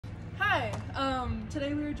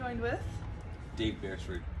Today we were joined with Dave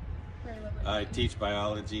Beresford. very lovely. I teach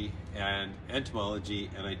biology and entomology,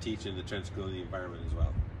 and I teach in the School of the Environment as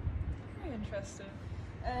well. Very interesting.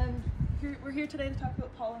 And we're here today to talk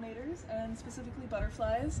about pollinators and specifically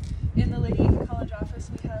butterflies. In the Lady College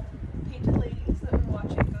office, we have painted ladies that we're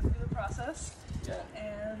watching go through the process. Yeah.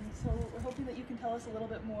 And so we're hoping that you can tell us a little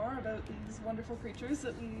bit more about these wonderful creatures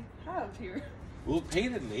that we have here. Well,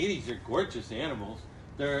 painted ladies are gorgeous animals.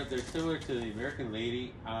 They're similar to the American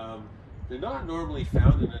lady. They're not normally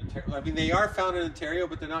found in Ontario. I mean, they are found in Ontario,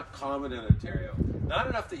 but they're not common in Ontario. Not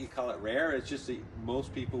enough that you call it rare. It's just that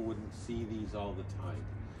most people wouldn't see these all the time.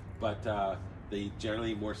 But they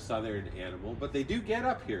generally more southern animal. But they do get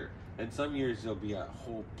up here, and some years there'll be a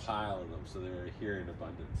whole pile of them. So they're here in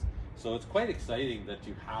abundance. So it's quite exciting that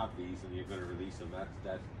you have these and you're going to release them.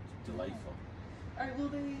 That's delightful. All right.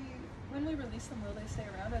 When we release them, will they stay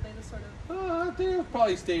around? Are they the sort of... They'll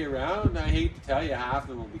probably stay around. I hate to tell you, half of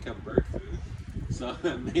them will become bird food. So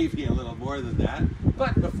maybe a little more than that.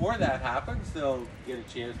 But before that happens, they'll get a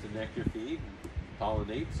chance to nectar feed and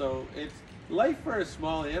pollinate. So it's life for a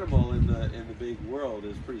small animal in the big world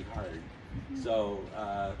is pretty hard. Mm-hmm. So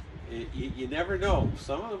you never know.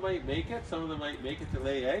 Some of them might make it. Some of them might make it to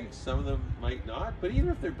lay eggs. Some of them might not. But even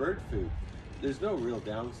if they're bird food, there's no real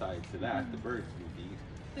downside to that. Mm-hmm. The birds need to eat.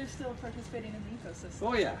 They're still participating in the ecosystem.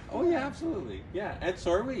 Oh yeah, oh yeah, absolutely, yeah, and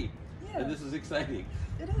so are we. Yeah. And this is exciting.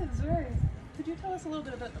 It is, very. Could you tell us a little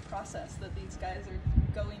bit about the process that these guys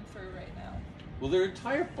are going through right now? Well, their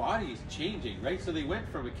entire body is changing, right? So they went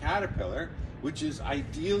from a caterpillar, which is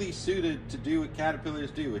ideally suited to do what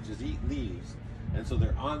caterpillars do, which is eat leaves. And so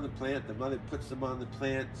they're on the plant, the mother puts them on the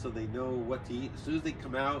plant so they know what to eat. As soon as they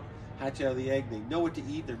come out, hatch out of the egg, they know what to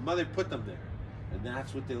eat, their mother put them there. And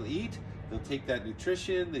that's what they'll eat. They'll take that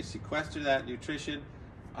nutrition, they sequester that nutrition.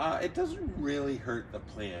 It doesn't really hurt the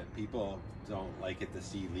plant. People don't like it to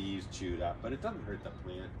see leaves chewed up, but it doesn't hurt the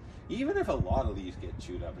plant. Even if a lot of leaves get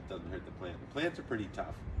chewed up, it doesn't hurt the plant. The plants are pretty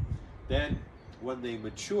tough. Then when they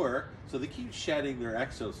mature, so they keep shedding their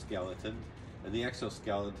exoskeleton, and the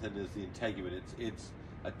exoskeleton is the integument. It's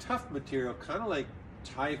a tough material, kind of like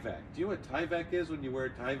Tyvek. Do you know what Tyvek is when you wear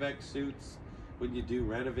Tyvek suits? When you do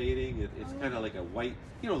renovating, it's kind of like a white,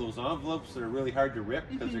 you know, those envelopes that are really hard to rip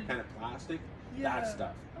because they're kind of plastic. Yeah. That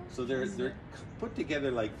stuff. So they're put together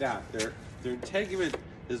like that. Their integument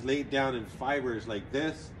is laid down in fibers like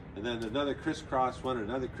this, and then another crisscross one,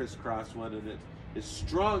 another crisscross one, and it's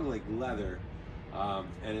strong like leather.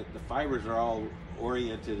 And the fibers are all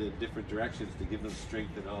oriented in different directions to give them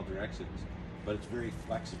strength in all directions, but it's very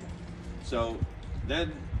flexible. So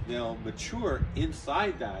then they'll mature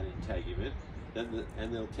inside that integument.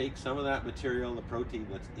 And they'll take some of that material, the protein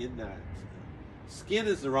that's in that. Skin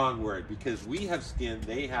is the wrong word because we have skin,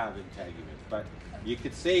 they have integument. But you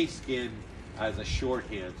could say skin as a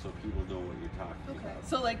shorthand so people know what you're talking about.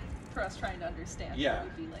 So like for us trying to understand, yeah, it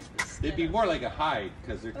would be like the skin. It'd be more like a hide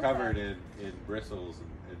because they're covered in bristles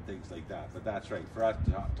and things like that. But that's right, for us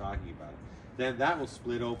talking about it. Then that will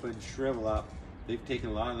split open, shrivel up. They've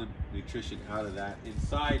taken a lot of the nutrition out of that.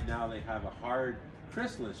 Inside now they have a hard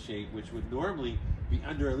chrysalis shape, which would normally be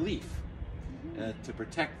under a leaf to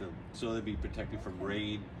protect them. So they'd be protected from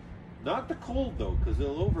rain. Not the cold though, because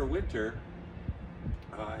they'll overwinter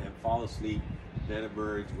and fall asleep, then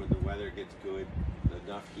emerge when the weather gets good,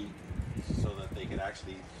 enough heat so that they can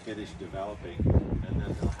actually finish developing, and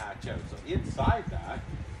then they'll hatch out. So inside that,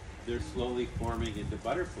 they're slowly forming into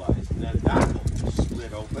butterflies, and then that will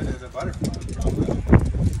split open and a butterfly will come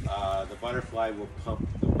out. The butterfly will pump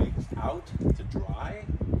the wings out to dry,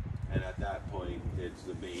 and at that point it's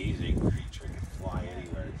an amazing creature. It can fly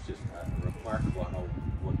anywhere. It's just remarkable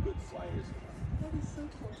what good flyers are. That is so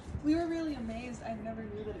cool. We were really amazed. I never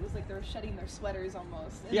knew that it was like they were shedding their sweaters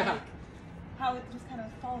almost. And yeah. Like how it just kind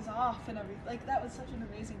of falls off and everything. Like that was such an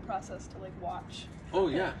amazing process to like watch. Oh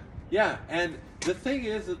yeah. Yeah, and the thing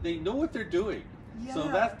is that they know what they're doing. Yeah. So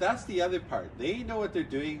that's the other part. They know what they're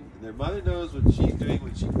doing. Their mother knows what she's doing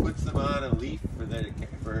when she puts them on a leaf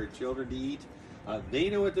for her children to eat. They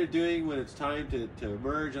know what they're doing when it's time to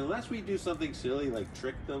emerge. Unless we do something silly like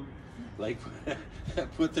trick them, like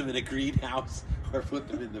put them in a greenhouse or put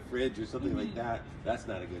them in the fridge or something like that. That's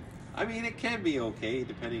not a good. I mean, it can be okay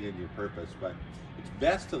depending on your purpose, but it's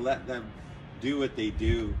best to let them do what they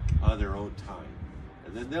do on their own time.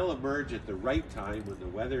 And then they'll emerge at the right time when the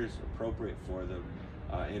weather is appropriate for them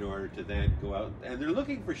in order to then go out. And they're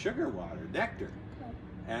looking for sugar water, nectar. Okay.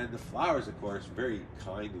 And the flowers, of course, very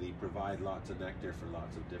kindly provide lots of nectar for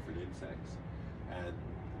lots of different insects. And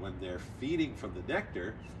when they're feeding from the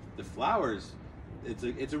nectar, the flowers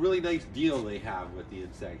it's a really nice deal they have with the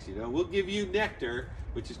insects. You know, we'll give you nectar,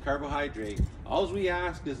 which is carbohydrate. All we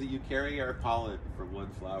ask is that you carry our pollen from one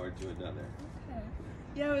flower to another. Okay.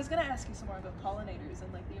 Yeah, I was going to ask you some more about pollinators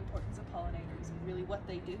and like the importance of pollinators and really what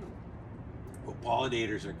they do. Well,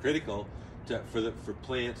 pollinators are critical for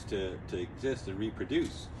plants to exist and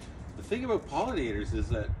reproduce. The thing about pollinators is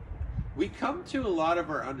that we come to a lot of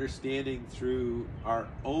our understanding through our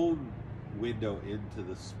own window into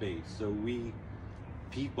the space. So we,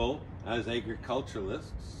 people, as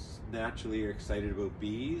agriculturalists, naturally are excited about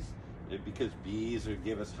bees, and because bees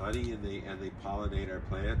give us honey and they pollinate our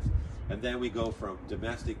plants. And then we go from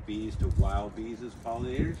domestic bees to wild bees as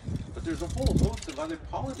pollinators. But there's a whole host of other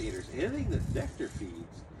pollinators. Anything that nectar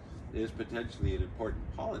feeds is potentially an important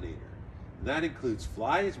pollinator. And that includes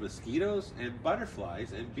flies, mosquitoes, and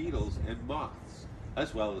butterflies, and beetles, and moths,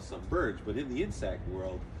 as well as some birds. But in the insect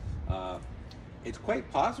world, it's quite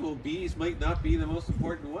possible bees might not be the most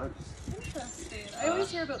important ones. Interesting. I always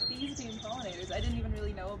hear about bees being pollinators. I didn't even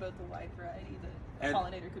really know about the wide variety that a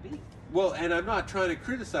pollinator could be. Well, and I'm not trying to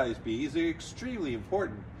criticize bees. They're extremely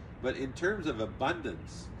important. But in terms of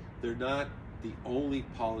abundance, they're not the only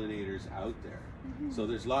pollinators out there. Mm-hmm. So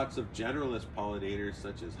there's lots of generalist pollinators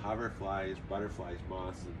such as hoverflies, butterflies,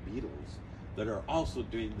 moths, and beetles that are also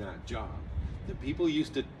doing that job. The people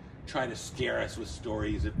used to try to scare us with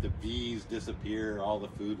stories: if the bees disappear, all the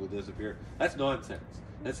food will disappear. That's nonsense.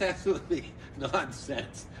 That's absolutely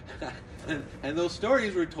nonsense. and those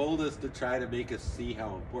stories were told us to try to make us see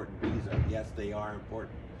how important bees are. Yes, they are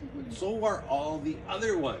important. But so are all the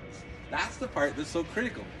other ones. That's the part that's so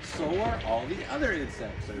critical. So are all the other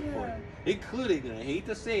insects are important. Including, and I hate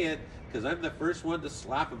to say it, because I'm the first one to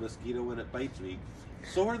slap a mosquito when it bites me,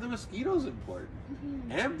 so are the mosquitoes important.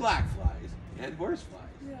 And black flies and horseflies.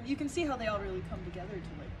 Yeah, you can see how they all really come together to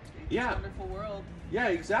like create this wonderful world. Yeah,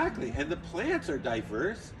 exactly. And the plants are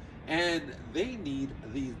diverse, and they need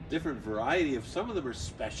the different variety of. Some of them are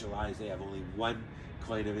specialized. They have only one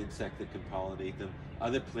kind of insect that can pollinate them.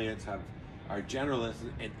 Other plants are generalists,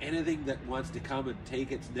 and anything that wants to come and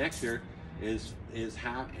take its nectar is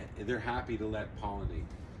happy. They're happy to let pollinate.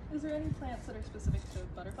 Is there any plants that are specific to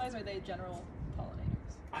butterflies? Or are they general pollinators?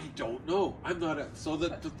 I don't know. I'm not a. So the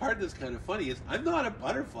part that's kind of funny is I'm not a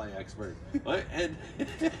butterfly expert, and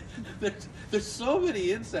there's so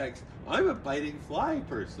many insects. I'm a biting fly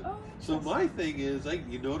person. Oh, so my thing is, like,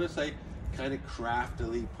 you notice I kind of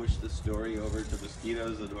craftily push the story over to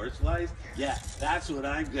mosquitoes and horseflies. Yeah, that's what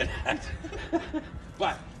I'm good at.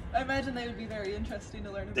 But I imagine they would be very interesting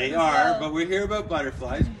to learn about. They are, but we're here about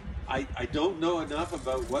butterflies. I don't know enough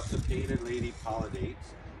about what the painted lady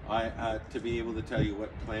pollinates to be able to tell you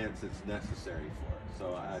what plants it's necessary for.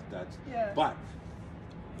 So that's. Yeah. But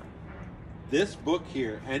this book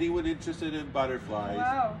here, anyone interested in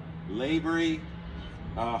butterflies, Laborie,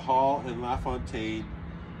 Hall, and LaFontaine,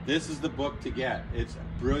 this is the book to get. It's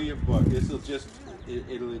a brilliant book. This will just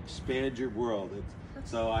it'll expand your world.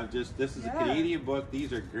 This is a Canadian book.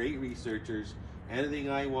 These are great researchers. Anything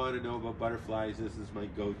I want to know about butterflies, this is my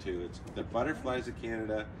go-to. It's The Butterflies of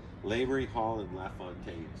Canada, Laborie, Hall, and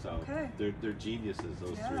LaFontaine. So they're geniuses,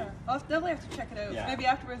 those three. I'll definitely have to check it out. Yeah. Maybe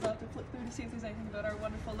afterwards I'll have to flip through to see if there's anything about our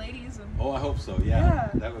wonderful ladies. And I hope so. Yeah,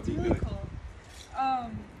 that would be really good.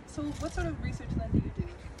 Cool. So what sort of research then do you do?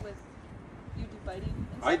 You do biting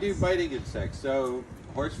insects? I do biting insects. So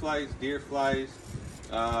horseflies, deer flies,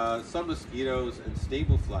 some mosquitoes, and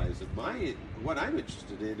stable flies. And what I'm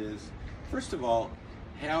interested in is, first of all,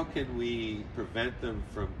 how can we prevent them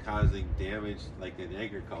from causing damage, like in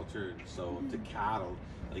agriculture, and so to cattle?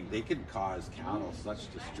 Like, they can cause cattle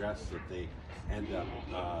such distress that they end up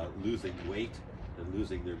losing weight and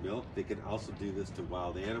losing their milk. They can also do this to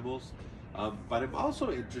wild animals. But I'm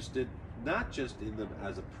also interested not just in them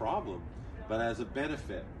as a problem, but as a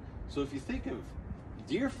benefit. So if you think of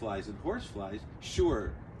deer flies and horse flies,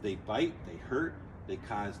 sure, they bite, they hurt, they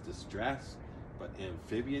cause distress, but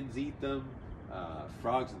amphibians eat them,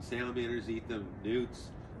 frogs and salamanders eat them, newts,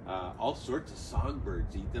 all sorts of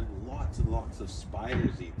songbirds eat them, lots and lots of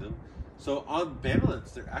spiders eat them. So on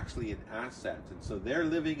balance, they're actually an asset. And so they're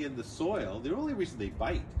living in the soil. The only reason they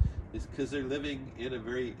bite is because they're living in a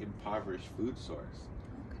very impoverished food source.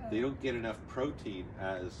 Okay. They don't get enough protein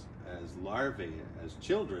as larvae, as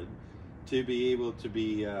children, to be able to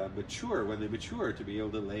be mature, when they mature, to be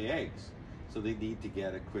able to lay eggs. So they need to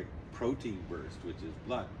get a quick protein burst, which is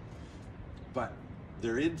blood. But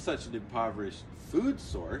they're in such an impoverished food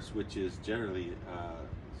source, which is generally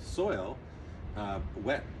soil,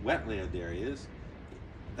 wetland areas.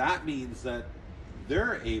 That means that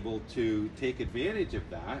they're able to take advantage of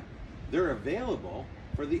that. They're available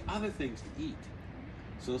for the other things to eat.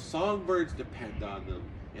 So songbirds depend on them,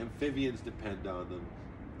 amphibians depend on them,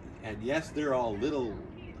 and yes, they're all little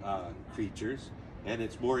creatures, and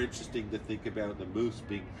it's more interesting to think about the moose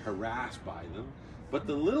being harassed by them, but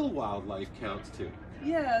the little wildlife counts too.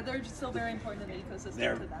 Yeah, they're just still very important in the ecosystem.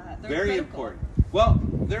 They're to that. They're very critical. important. Well,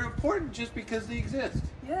 they're important just because they exist.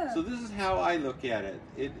 Yeah. So this is how I look at it.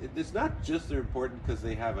 It's not just they're important because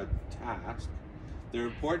they have a task. They're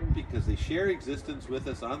important because they share existence with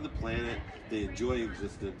us on the planet. They enjoy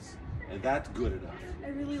existence, and that's good enough. I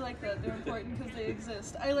really like that. They're important because they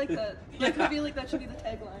exist. I like that. Like, I feel like that should be the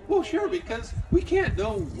tagline. Well, sure, because we can't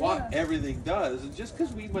know what Yeah. everything does, and just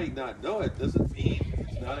because we might not know it doesn't mean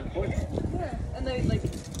it's not important. Yeah, and they like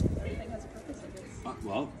everything has a purpose, I guess.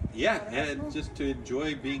 Well, yeah, and just to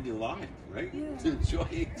enjoy being alive, right? Yeah. To enjoy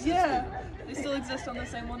existing. Yeah, they still exist on the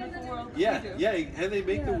same wonderful world that Yeah, we do. yeah, and they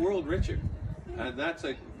make the Yeah. world richer, and that's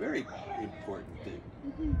a very important thing.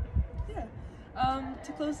 Mm-hmm. Yeah.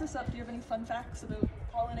 To close this up, do you have any fun facts about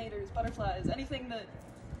pollinators, butterflies, anything that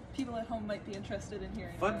people at home might be interested in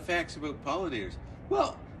hearing? Fun about? facts about pollinators.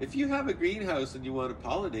 Well, if you have a greenhouse and you want to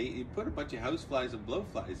pollinate, you put a bunch of houseflies and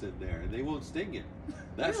blowflies in there, and they won't sting you.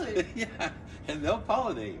 Really? Yeah, and they'll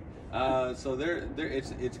pollinate. So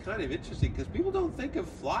it's kind of interesting because people don't think of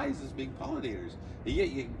flies as being pollinators, and yet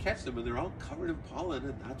you can catch them and they're all covered in pollen,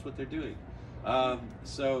 and that's what they're doing.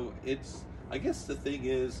 So I guess the thing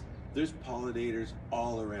is, there's pollinators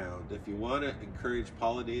all around. If you want to encourage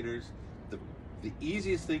pollinators, the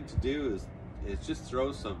easiest thing to do is just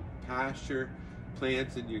throw some pasture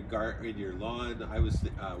plants in your lawn. I was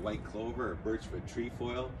white clover or birchwood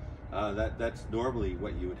trefoil. That's normally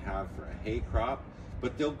what you would have for a hay crop,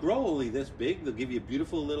 but they'll grow only this big. They'll give you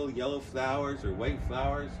beautiful little yellow flowers or white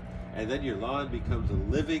flowers, and then your lawn becomes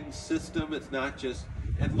a living system. It's not just,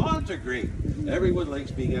 and lawns are great. Everyone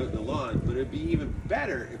likes being out in the lawn, but it'd be even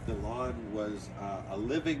better if the lawn was a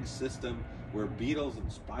living system where beetles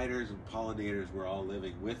and spiders and pollinators were all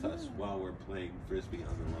living with us while we're playing frisbee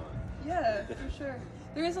on the lawn. Yeah, for sure.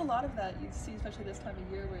 There is a lot of that you see, especially this time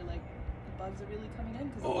of year, where like the bugs are really coming in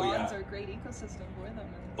because the lawns are a great ecosystem for them.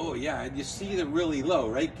 Oh yeah, and you see them really low,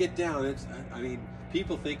 right? Get down. I mean,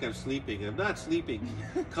 people think I'm sleeping. I'm not sleeping.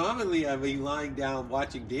 Commonly, I'll be lying down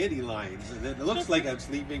watching dandelions, and it looks like I'm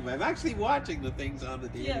sleeping, but I'm actually watching the things on the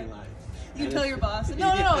dandelions. You tell your boss, no,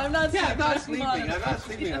 I'm not sleeping. Yeah, I'm not sleeping. I'm not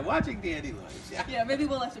sleeping. Yeah. I'm watching dandelions. Yeah. Yeah, maybe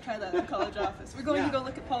we'll have to try that in the college office. We're going to go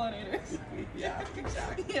look at pollinators. Yeah,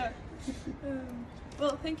 exactly. Yeah.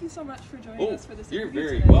 Well, thank you so much for joining us for this You're interview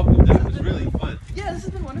very today. welcome. That was really fun. Yeah, this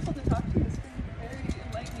has been wonderful to talk to you. It's been very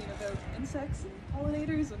enlightening about insects and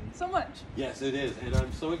pollinators and so much. Yes, it is, and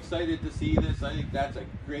I'm so excited to see this. I think that's a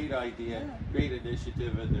great idea, great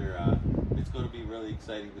initiative, and it's going to be really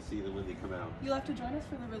exciting to see them when they come out. You'll have to join us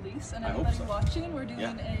for the release, and I hope everybody so. watching, we're doing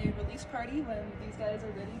a release party when these guys are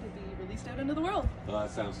ready to be released out into the world. Well, that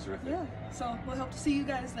sounds terrific. Yeah, so we'll hope to see you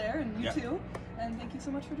guys there, and you Yeah. too. And thank you so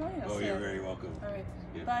much for joining us. Oh, you're very welcome. All right,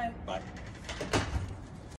 Yeah. bye. Bye.